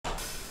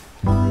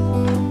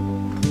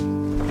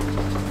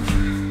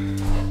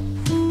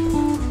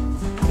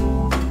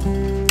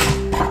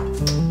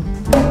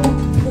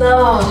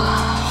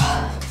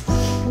I'm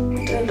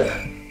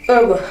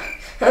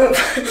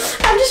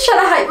just trying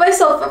to hype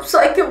myself up so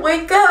I can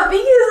wake up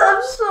because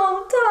I'm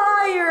so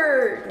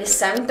tired. It's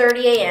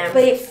 7:30 a.m.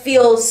 but it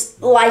feels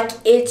like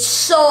it's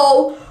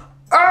so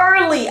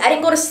early. I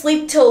didn't go to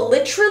sleep till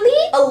literally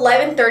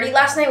 11:30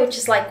 last night, which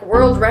is like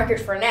world record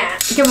for a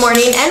nap. Good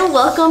morning and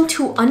welcome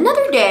to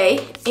another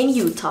day in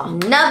Utah.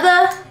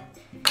 Another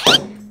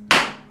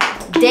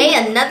day,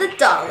 another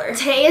dollar.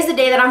 Today is the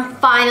day that I'm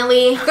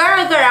finally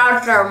gonna get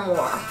out there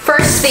more.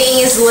 First thing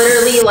is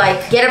literally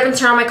like get up and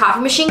turn on my coffee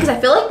machine because I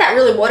feel like that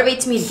really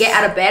motivates me to get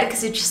out of bed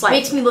because it just like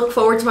makes me look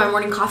forward to my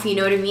morning coffee, you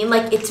know what I mean?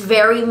 Like it's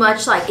very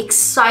much like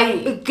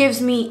exciting. It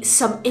gives me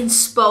some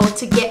inspo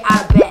to get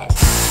out of bed.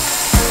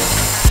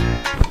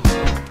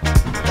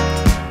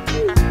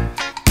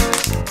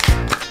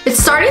 It's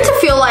starting to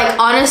feel like,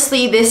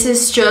 honestly, this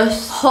is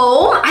just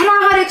home. I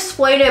don't know how to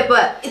explain it,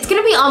 but it's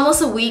gonna be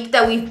almost a week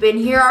that we've been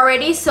here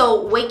already.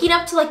 So waking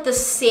up to like the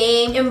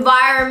same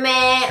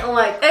environment,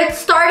 like it's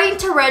starting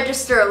to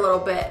register a little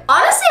bit.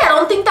 Honestly, I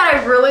don't think that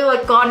I've really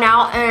like gone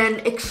out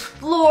and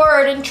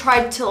explored and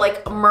tried to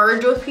like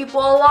merge with people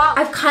a lot.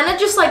 I've kind of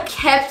just like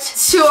kept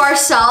to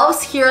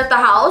ourselves here at the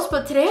house,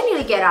 but today I need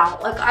to get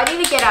out. Like I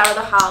need to get out of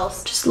the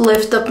house. Just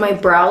lift up my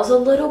brows a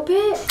little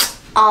bit.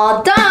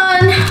 All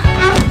done.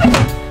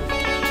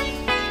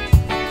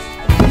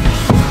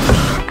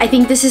 I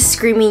think this is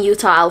screaming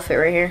Utah outfit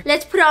right here.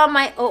 Let's put on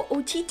my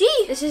OOTD.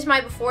 This is my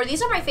before.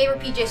 These are my favorite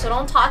PJs, so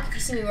don't talk if you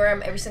see me wear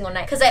them every single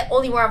night because I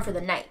only wear them for the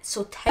night.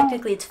 So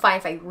technically it's fine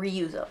if I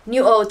reuse them.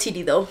 New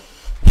OOTD though.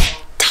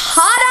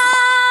 Ta-da!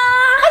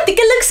 I think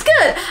it looks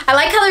good. I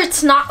like how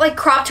it's not like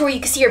cropped to where you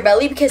can see your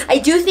belly because I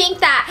do think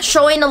that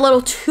showing a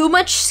little too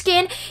much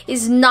skin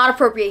is not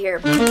appropriate here.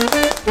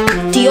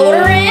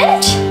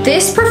 Deodorant.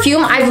 This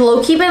perfume I've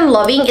low-key been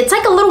loving. It's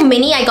like a little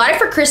mini. I got it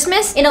for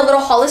Christmas in a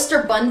little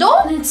Hollister bundle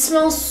and it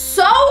smells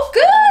so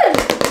good.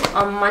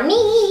 On my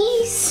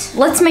knees.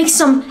 Let's make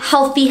some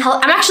healthy.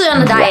 I'm actually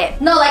on a diet.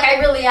 No, like I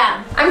really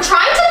am. I'm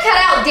trying to cut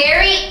out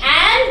dairy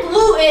and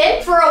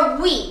gluten for a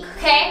week.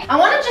 Okay, I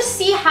want to just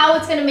see how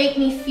it's gonna make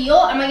me feel.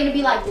 Am I gonna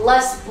be like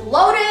less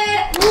bloated?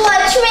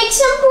 Let's make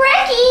some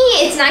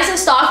brekkie. It's nice and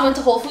stocked. Went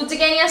to Whole Foods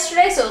again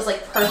yesterday, so it was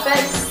like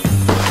perfect.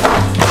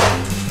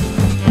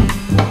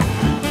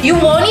 You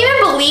won't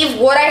even believe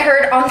what I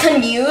heard on the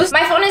news.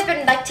 My phone has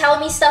been like telling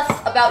me stuff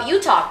about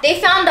Utah. They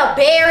found a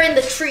bear in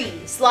the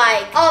trees,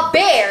 like a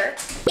bear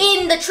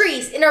in the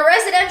trees in a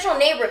residential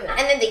neighborhood.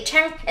 And then they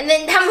checked, and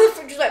then that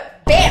motherfucker just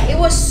like bam. It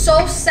was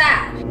so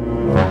sad.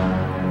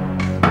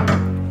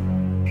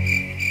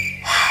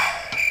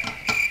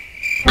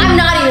 I'm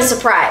not even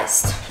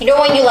surprised. You know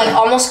when you like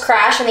almost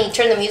crash and then you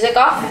turn the music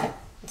off?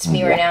 It's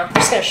me right now. I'm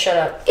just gonna shut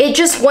up. It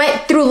just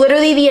went through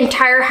literally the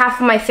entire half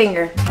of my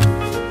finger.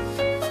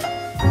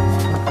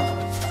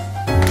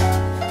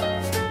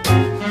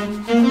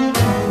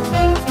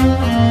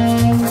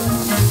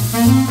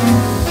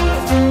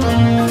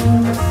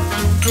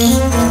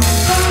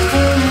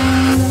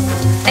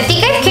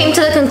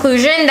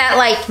 Conclusion that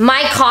like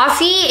my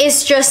coffee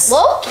is just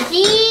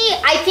low-key,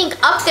 I think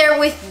up there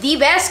with the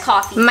best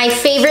coffee. My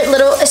favorite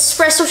little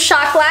espresso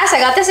shot glass. I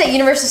got this at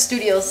Universal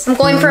Studios. I'm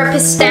going for a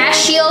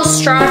pistachio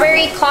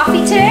strawberry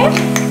coffee today.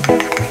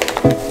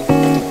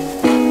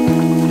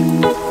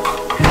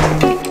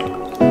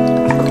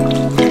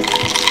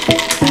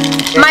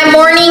 My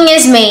morning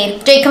is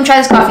made. Jake, come try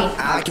this coffee.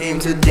 I came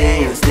to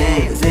dance.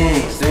 Babe,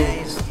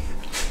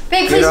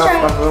 please try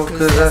it.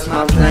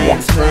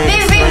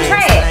 Babe,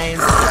 try it.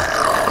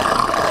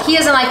 He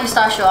doesn't like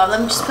pistachio.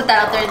 Let me just put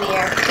that out there in the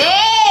air.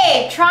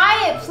 Babe,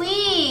 try it,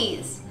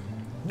 please.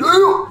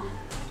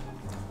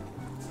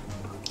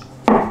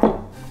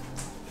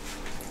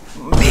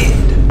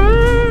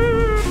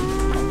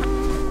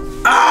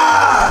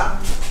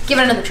 Give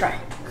it another try.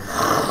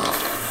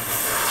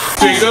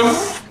 Jacob.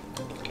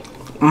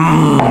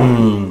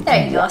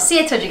 There you go. See,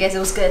 I told you guys it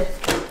was good.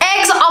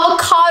 Eggs,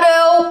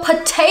 avocado,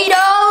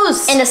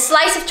 potatoes, and a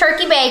slice of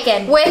turkey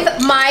bacon with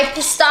my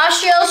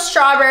pistachio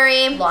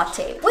strawberry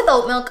latte with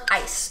oat milk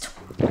iced.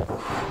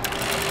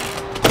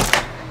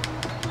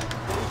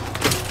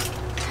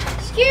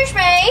 Excuse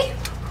me.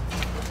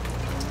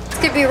 It's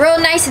gonna be real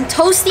nice and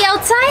toasty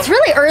outside. It's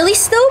really early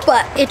still,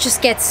 but it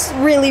just gets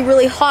really,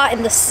 really hot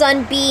and the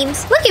sun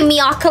beams. Look at me,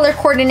 all color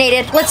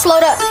coordinated. Let's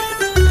load up.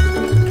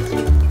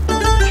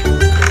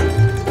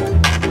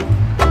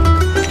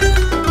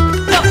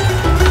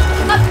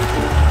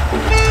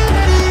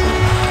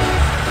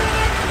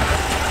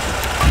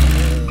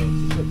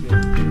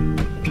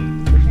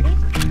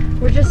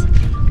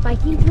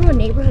 Biking through a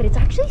neighborhood. It's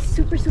actually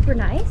super, super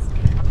nice.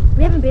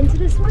 We haven't been to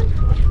this one.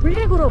 We're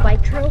gonna go to a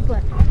bike trail,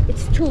 but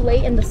it's too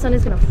late and the sun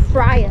is gonna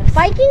fry us.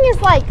 Biking is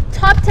like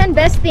top 10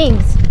 best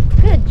things.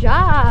 Good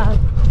job.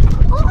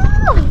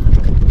 Oh!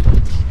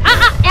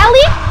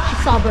 Ellie! She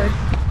saw a bird.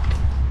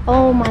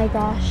 Oh my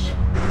gosh.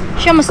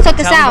 She almost took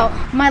us out.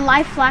 My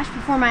life flashed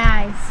before my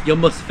eyes. You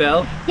almost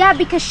fell? Yeah,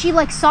 because she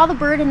like saw the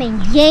bird and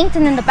then yanked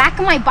and then the back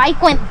of my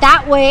bike went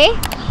that way.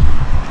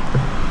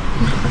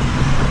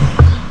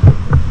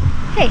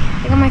 Hey,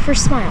 I got my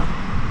first smile.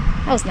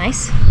 That was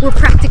nice. We're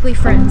practically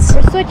friends.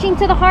 We're switching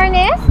to the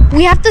harness.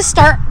 We have to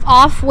start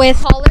off with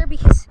collar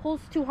because it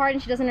pulls too hard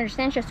and she doesn't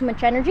understand. She has too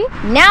much energy.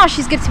 Now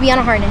she's good to be on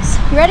a harness.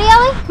 You ready,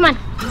 Ellie? Come on.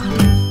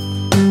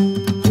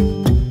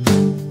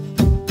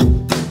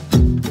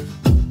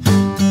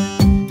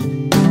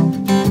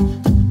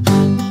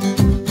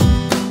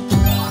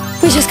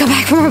 We just got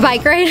back from our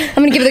bike ride. I'm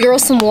gonna give the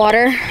girls some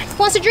water. Who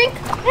wants a drink?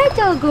 That's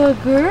a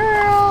good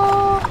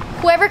girl.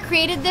 Whoever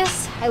created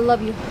this, I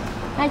love you.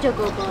 That's a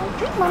good girl.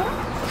 Drink,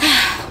 mama.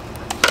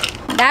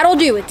 That'll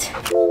do it.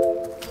 Look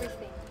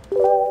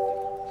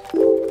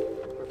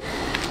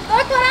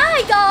what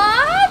I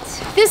got.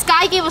 This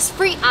guy gave us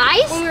free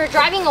ice when we were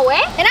driving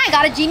away, and I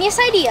got a genius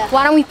idea.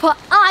 Why don't we put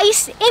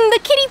ice in the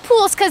kiddie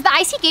pools? Because the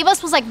ice he gave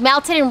us was like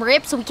melted and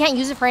ripped, so we can't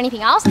use it for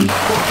anything else. What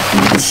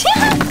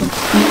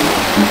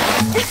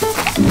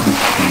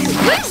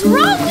is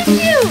wrong with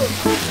you?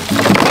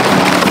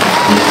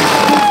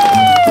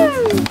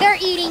 They're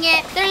eating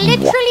it. They're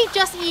literally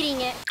just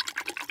eating it.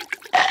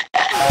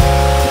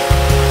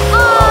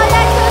 Oh,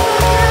 that's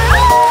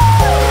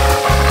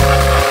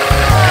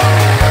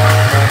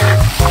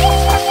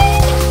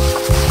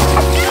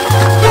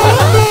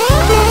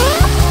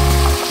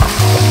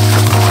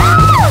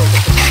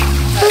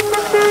so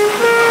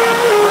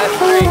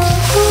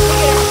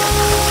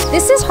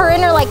This is her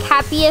in her like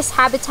happiest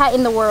habitat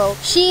in the world.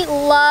 She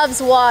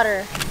loves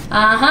water.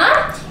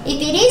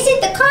 If it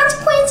isn't the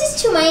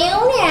consequences to my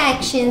own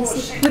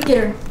actions. Look at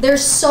her. They're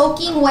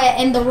soaking wet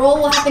and the roll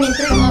will happen in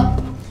 3.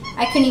 Oh,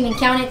 I couldn't even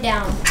count it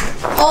down.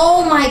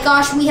 Oh my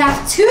gosh, we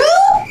have 2?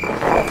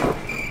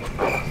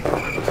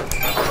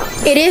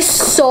 It is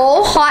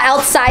so hot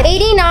outside,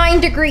 89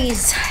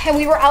 degrees, and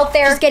we were out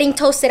there just getting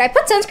toasted. I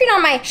put sunscreen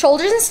on my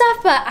shoulders and stuff,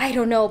 but I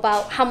don't know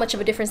about how much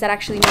of a difference that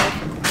actually made.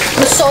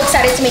 I'm so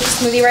excited to make a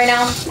smoothie right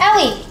now.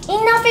 Ellie,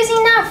 enough is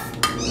enough.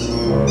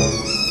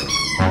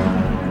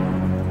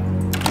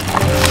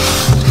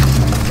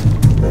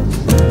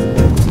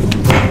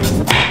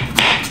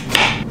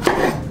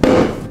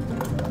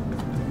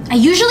 I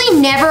usually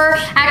never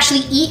actually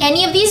eat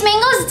any of these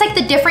mangoes. It's like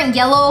the different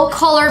yellow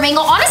color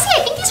mango. Honestly,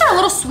 I think these are a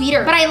little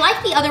sweeter, but I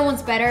like the other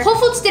ones better. Whole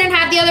Foods didn't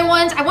have the other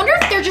ones. I wonder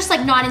if they're just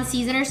like not in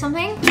season or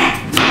something.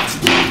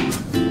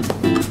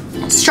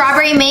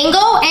 Strawberry mango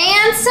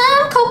and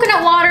some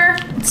coconut water.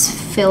 Let's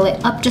fill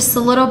it up just a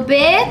little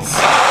bit.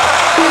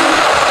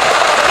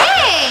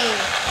 Hey,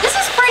 this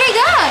is pretty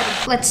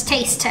good. Let's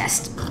taste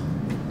test.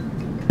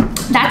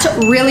 That's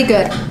really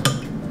good.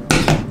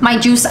 My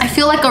juice, I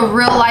feel like a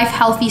real life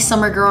healthy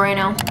summer girl right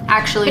now,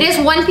 actually. It is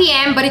 1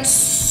 p.m., but it's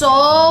so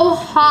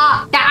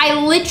hot that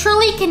I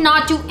literally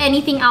cannot do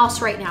anything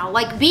else right now.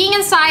 Like being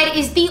inside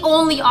is the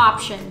only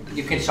option.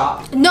 You can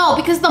shop? No,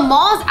 because the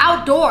mall is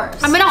outdoors.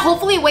 I'm gonna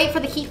hopefully wait for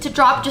the heat to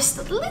drop just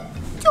a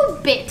little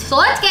bit. So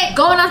let's get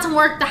going on some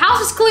work. The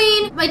house is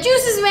clean, my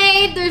juice is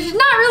made. There's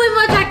not really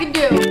much I can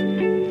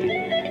do.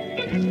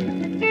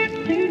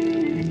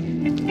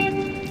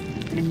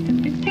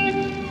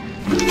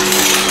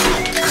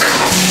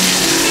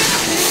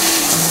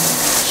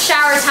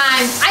 Shower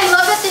time. I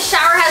love that the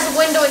shower has a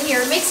window in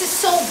here. It makes it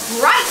so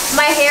bright.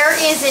 My hair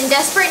is in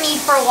desperate need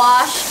for a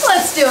wash.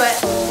 Let's do it.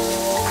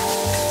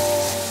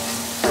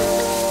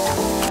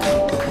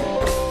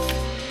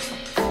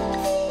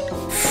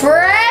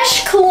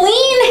 Fresh,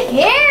 clean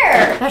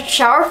hair. That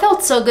shower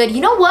felt so good.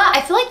 You know what?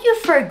 I feel like you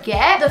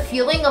forget the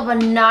feeling of a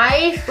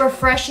nice,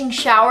 refreshing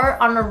shower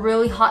on a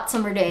really hot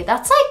summer day.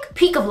 That's like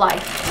peak of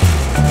life.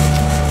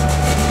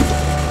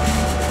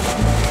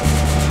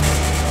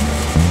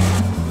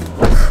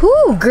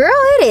 Ooh, girl,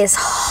 it is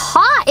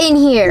hot in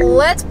here.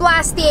 Let's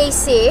blast the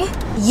AC.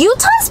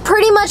 Utah's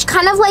pretty much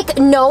kind of like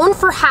known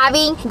for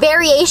having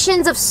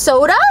variations of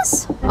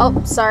sodas.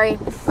 Oh, sorry,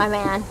 my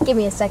man. Give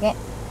me a second.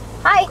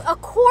 Hi. A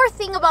core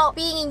thing about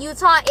being in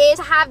Utah is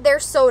to have their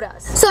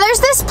sodas. So there's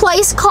this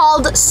place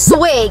called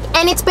Swig,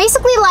 and it's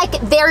basically like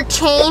their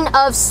chain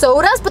of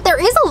sodas, but there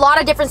is a lot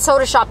of different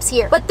soda shops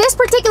here. But this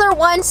particular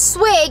one,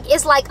 Swig,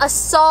 is like a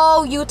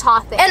so Utah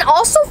thing. And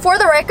also for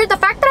the record, the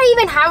fact that I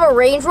even have a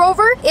Range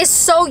Rover is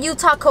so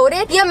Utah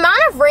coded. The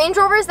amount of Range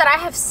Rovers that I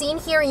have seen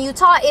here in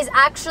Utah is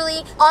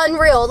actually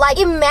unreal. Like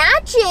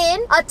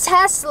imagine a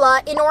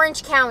Tesla in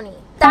Orange County.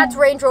 That's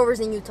Range Rovers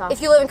in Utah.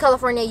 If you live in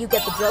California, you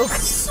get the joke.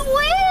 Swig!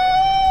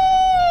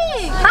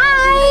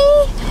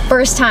 Hi!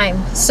 First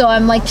time, so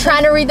I'm like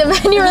trying to read the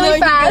menu really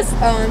fast.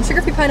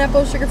 Sugar-free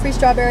pineapple, sugar-free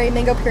strawberry,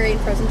 mango puree,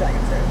 and frozen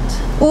dragon fruit.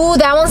 Ooh,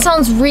 that one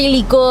sounds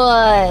really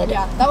good.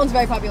 Yeah, that one's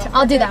very popular.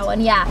 I'll do that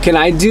one, yeah. Can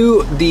I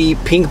do the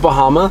pink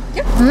Bahama?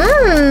 Yep.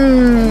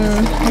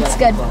 That's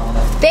good.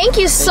 Thank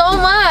you so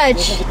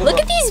much. Look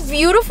at these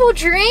beautiful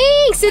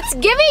drinks. It's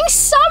giving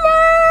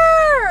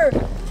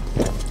summer.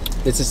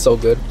 This is so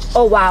good.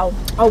 Oh wow.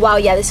 Oh wow,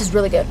 yeah, this is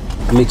really good.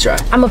 Let me try.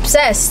 I'm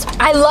obsessed.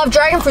 I love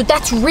dragon fruit.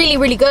 That's really,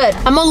 really good.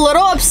 I'm a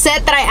little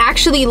upset that I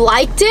actually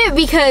liked it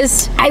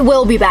because I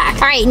will be back.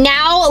 All right,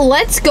 now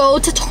let's go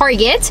to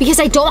Target because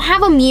I don't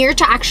have a mirror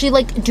to actually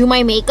like do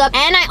my makeup,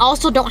 and I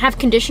also don't have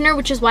conditioner,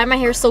 which is why my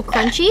hair is so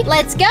crunchy.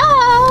 Let's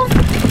go.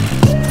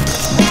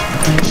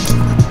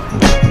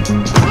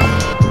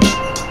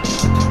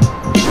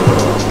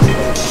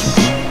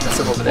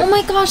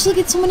 my gosh, look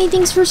at so many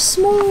things for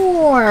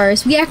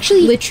s'mores. We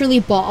actually literally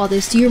bought all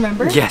this. Do you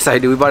remember? Yes, I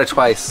do. We bought it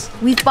twice.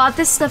 We've bought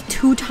this stuff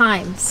 2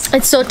 times.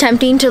 It's so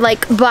tempting to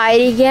like buy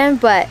it again,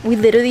 but we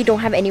literally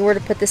don't have anywhere to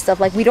put this stuff.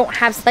 Like we don't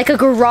have like a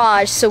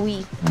garage, so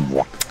we...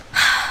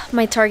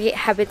 My Target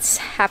habits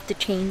have to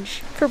change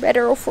for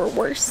better or for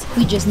worse.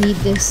 We just need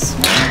this.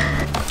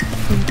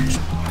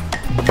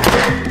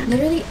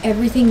 Literally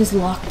everything is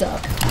locked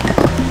up.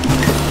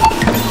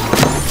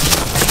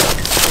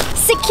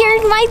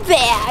 Secured my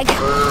bag.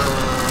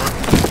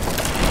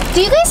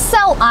 Do you guys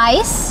sell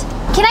ice?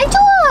 Can I do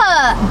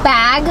a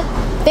bag?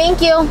 Thank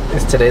you.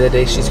 Is today the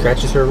day she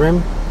scratches her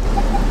rim?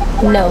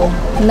 No.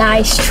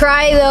 Nice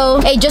try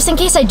though. Hey, just in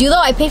case I do though,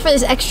 I pay for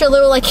this extra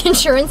little like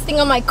insurance thing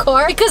on my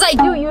car because I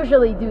do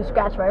usually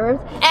scratch my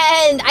rims.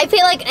 And I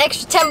pay like an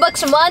extra 10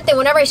 bucks a month, and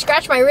whenever I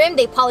scratch my rim,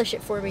 they polish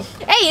it for me.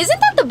 Hey, isn't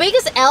that the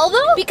biggest L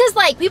though? Because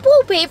like people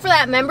who pay for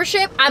that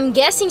membership, I'm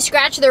guessing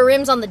scratch their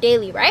rims on the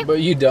daily, right? But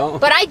you don't.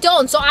 But I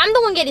don't, so I'm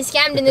the one getting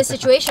scammed in this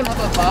situation.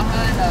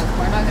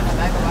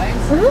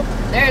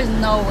 There's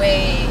no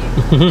way.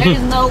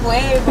 There's no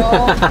way, bro.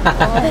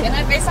 Can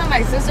I FaceTime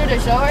my sister to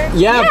show her?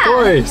 Yeah, of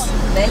course.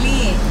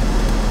 Lily,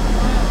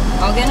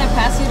 I'm gonna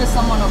pass you to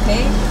someone,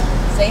 okay?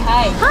 Say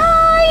hi.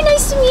 Hi,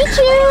 nice to meet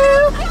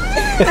you.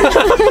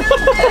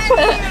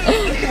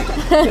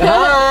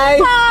 Hi.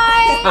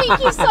 Hi,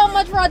 thank you so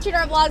much for watching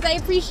our vlogs. I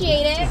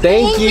appreciate it.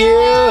 Thank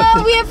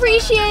you. We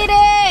appreciate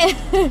it.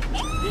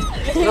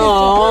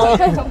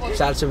 Aww.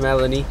 Shout out to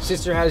Melanie.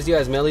 Sister has you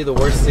as Melly, the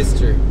worst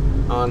sister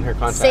on her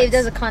contacts. Saved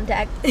as a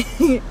contact. Oh,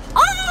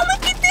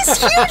 look at this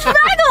huge bag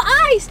of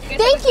ice.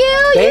 Thank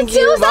you. Thank you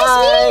too. you. Nice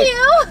Bye. meeting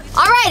you.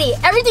 Alrighty,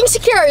 everything's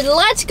secured.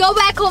 Let's go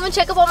back home and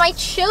check up on my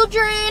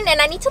children. And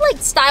I need to like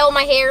style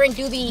my hair and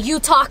do the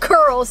Utah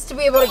curls to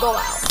be able to go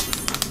out.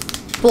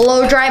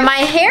 Blow dry my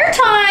hair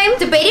time.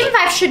 Debating if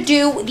I should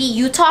do the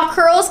Utah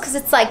curls because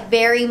it's like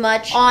very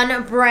much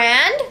on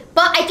brand.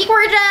 But I think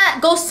we're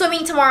gonna go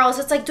swimming tomorrow. So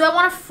it's like, do I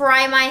want to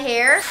fry my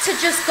hair to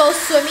just go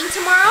swimming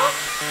tomorrow?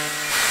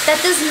 That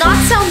does not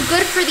sound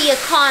good for the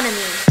economy.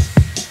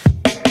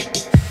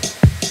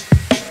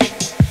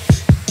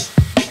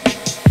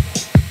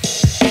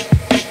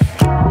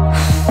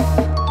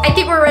 I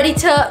think we're ready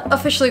to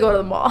officially go to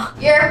the mall.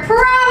 You're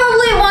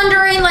probably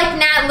wondering, like,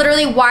 Nat,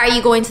 literally, why are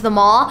you going to the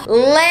mall?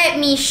 Let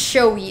me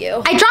show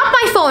you. I dropped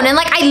my phone, and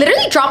like, I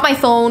literally drop my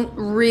phone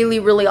really,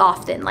 really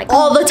often. Like,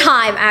 all the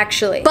time,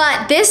 actually.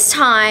 But this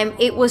time,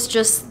 it was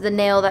just the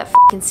nail that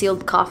fucking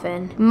sealed the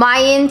coffin. My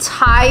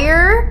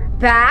entire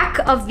back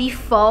of the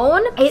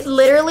phone, it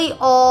literally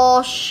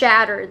all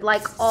shattered,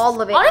 like all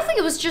of it. Honestly,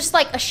 it was just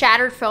like a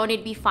shattered phone,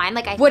 it'd be fine.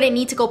 Like I wouldn't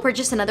need to go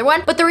purchase another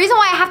one. But the reason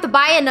why I have to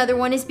buy another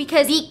one is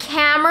because the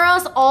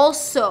cameras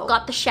also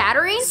got the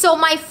shattering. So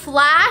my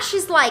flash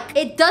is like,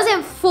 it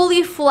doesn't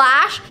fully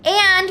flash,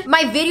 and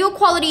my video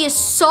quality is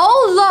so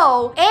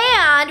low,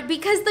 and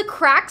because the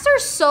cracks are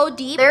so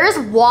deep, there is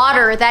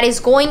water that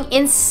is going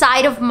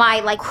inside of my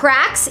like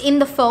cracks in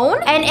the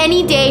phone, and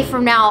any day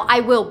from now, I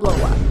will blow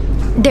up.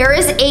 There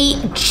is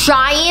a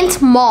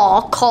giant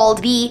mall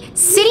called the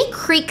City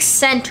Creek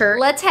Center.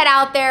 Let's head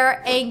out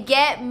there and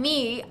get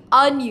me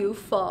a new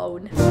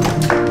phone.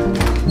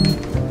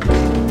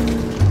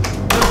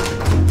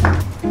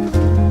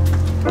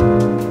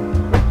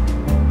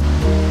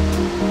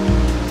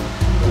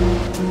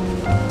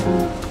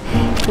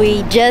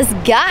 We just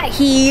got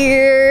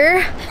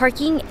here.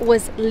 Parking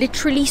was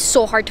literally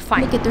so hard to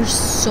find. Look at, there's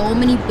so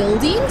many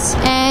buildings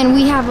and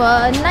we have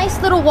a nice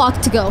little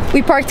walk to go.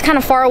 We parked kind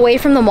of far away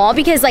from the mall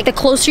because like the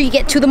closer you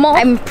get to the mall,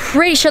 I'm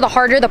pretty sure the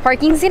harder the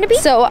parking is gonna be.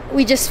 So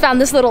we just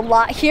found this little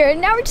lot here and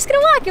now we're just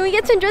gonna walk and we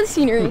get to enjoy the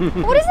scenery.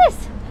 What is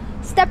this?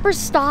 Stepper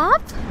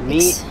stop?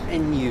 Me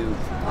and you.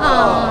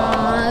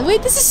 Aww,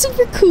 wait, this is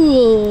super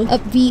cool.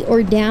 Upbeat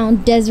or down,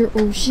 desert,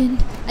 ocean.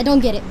 I don't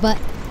get it, but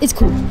it's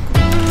cool.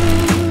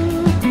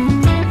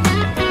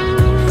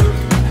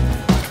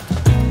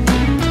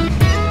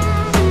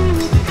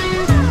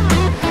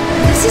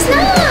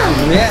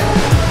 Yeah.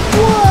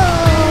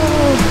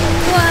 Whoa!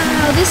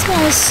 Wow, this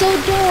one is so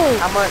dope.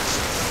 How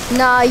much?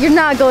 Nah, you're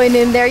not going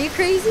in there. Are you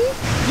crazy?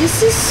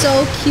 This is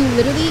so cute.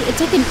 Literally, it's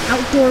like an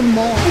outdoor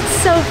mall.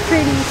 It's so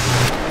pretty.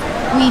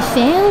 We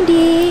found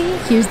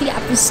it. Here's the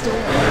Apple Store.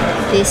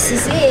 This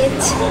is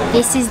it.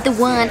 This is the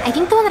one. I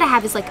think the one that I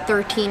have is like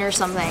 13 or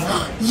something.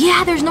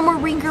 Yeah, there's no more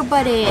ringer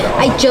button.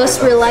 I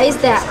just realized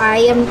that I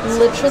am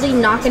literally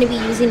not going to be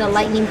using a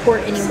lightning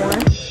port anymore.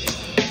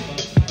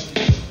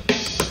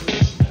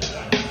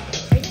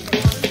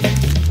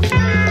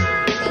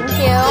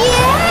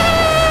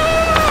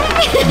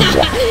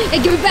 Hey,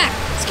 give it back.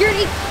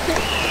 Security.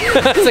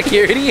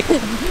 Security?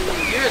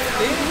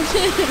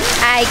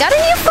 I got a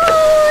new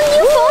phone.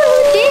 New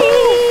phone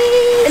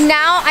today.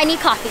 Now I need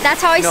coffee.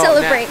 That's how I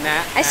celebrate.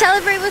 I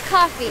celebrate with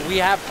coffee. We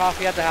have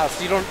coffee at the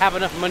house. You don't have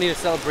enough money to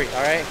celebrate,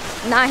 all right?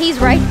 Nah, he's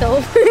right though.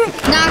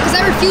 Nah, because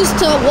I refuse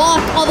to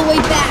walk all the way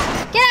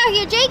back. Get out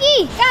here,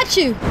 Jakey. Got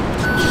you.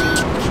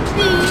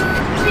 You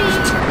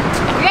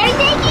ready,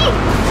 Jakey?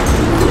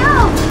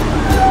 Go.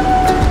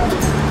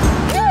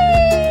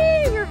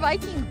 Yay! We're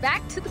biking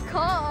back to the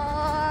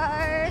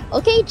car.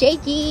 Okay,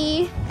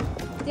 Jakey.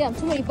 Damn,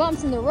 too many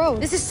bumps in the road.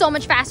 This is so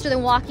much faster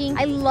than walking.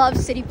 I love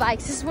city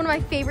bikes. This is one of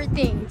my favorite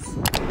things.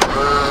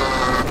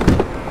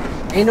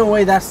 Ain't no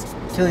way that's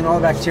killing all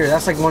the bacteria.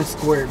 That's like one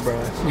squirt, bro.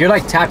 You're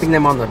like tapping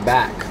them on the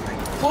back.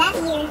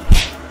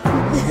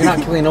 You're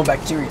not killing no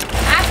bacteria.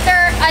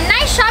 After a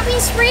nice shopping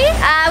spree,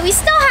 we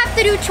still have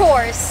to do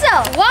chores.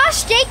 So,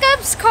 wash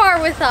Jacob's car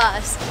with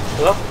us.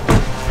 Hello?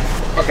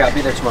 Okay, I'll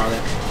be there tomorrow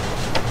then.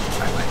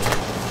 Bye-bye.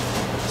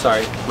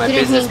 Sorry, my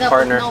business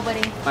partner.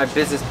 My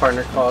business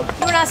partner called.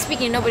 We're not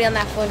speaking to nobody on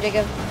that phone,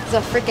 Jacob. It's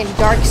a freaking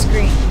dark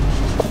screen.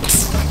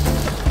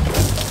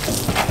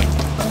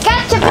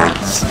 Gotcha,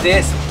 bitch!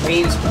 This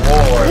means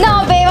war.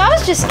 No, babe, I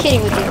was just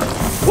kidding with you.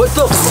 What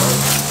the?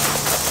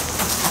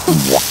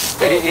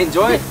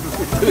 Enjoy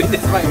doing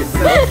this by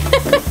yourself.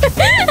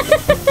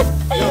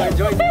 No,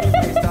 enjoy doing it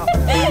by yourself.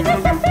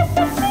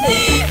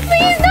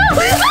 Please don't!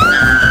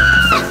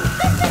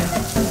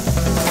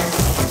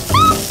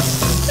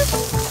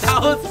 That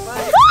was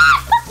funny.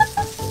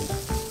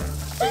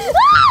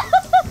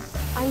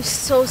 I'm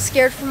so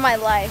scared for my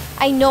life.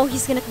 I know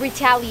he's gonna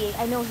retaliate.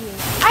 I know he is.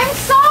 I'm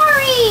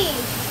sorry!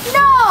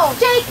 No!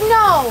 Jake,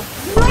 no!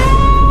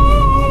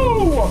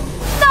 No!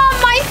 Not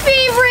my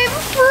favorite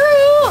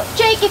fruit!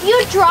 Jake, if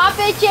you drop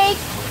it, Jake,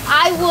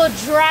 I will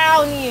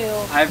drown you.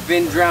 I've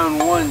been drowned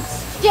once.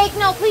 Jake,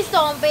 no, please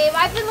don't, babe.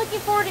 I've been looking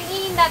forward to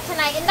eating that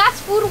tonight, and that's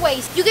food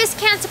waste. You guys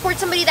can't support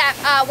somebody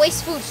that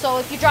wastes food, so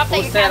if you drop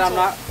that, you're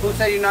canceled. Who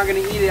said you're not gonna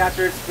eat it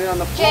after it's been on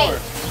the floor? Jake,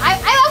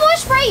 I won't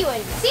spray you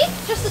in. See?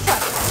 Just the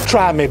touch.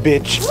 Try me,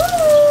 bitch. Woo!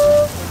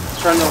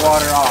 Turn the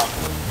water off.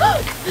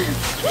 Did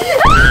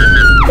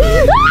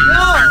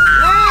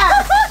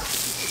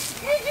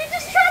you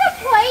just try to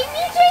play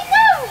me,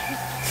 Jacob?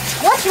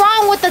 What's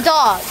wrong with the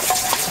dog?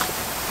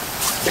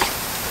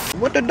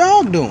 What the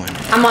dog doing?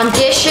 I'm on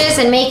dishes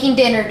and making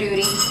dinner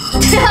duty.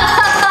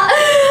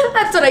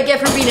 That's what I get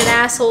for being an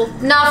asshole.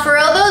 Nah, for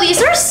real though,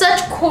 these are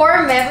such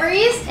core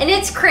memories, and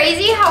it's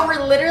crazy how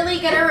we're literally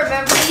gonna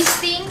remember these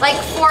things like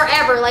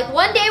forever. Like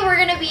one day we're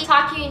gonna be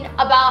talking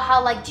about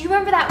how, like, do you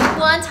remember that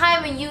one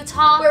time in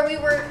Utah where we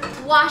were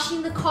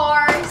washing the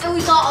cars and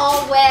we got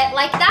all wet?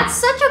 Like, that's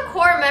such a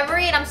core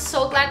memory, and I'm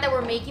so glad that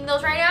we're making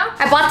those right now.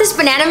 I bought this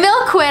banana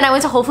milk when I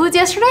went to Whole Foods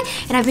yesterday,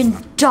 and I've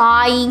been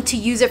dying to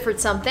use it for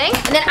something.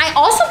 And then I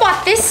also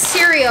bought this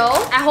cereal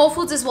at Whole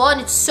Foods as well,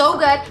 and it's so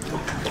good.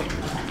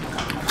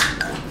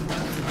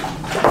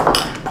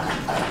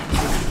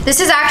 This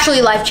is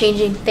actually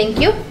life-changing. Thank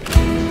you.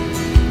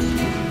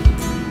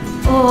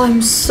 Oh,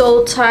 I'm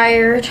so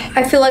tired.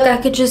 I feel like I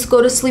could just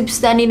go to sleep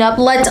standing up.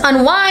 Let's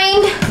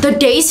unwind. The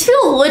days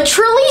feel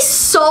literally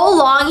so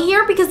long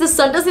here because the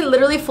sun doesn't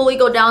literally fully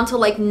go down till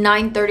like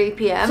 9:30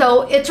 p.m.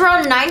 So it's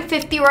around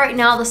 9:50 right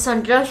now. The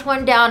sun just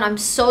went down. I'm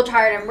so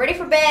tired. I'm ready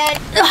for bed.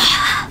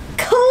 Ugh.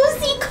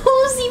 Cozy,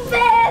 cozy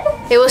bed.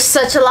 It was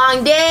such a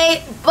long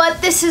day, but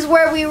this is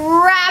where we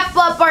wrap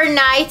up our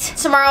night.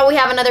 Tomorrow we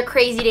have another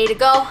crazy day to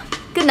go.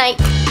 Good night.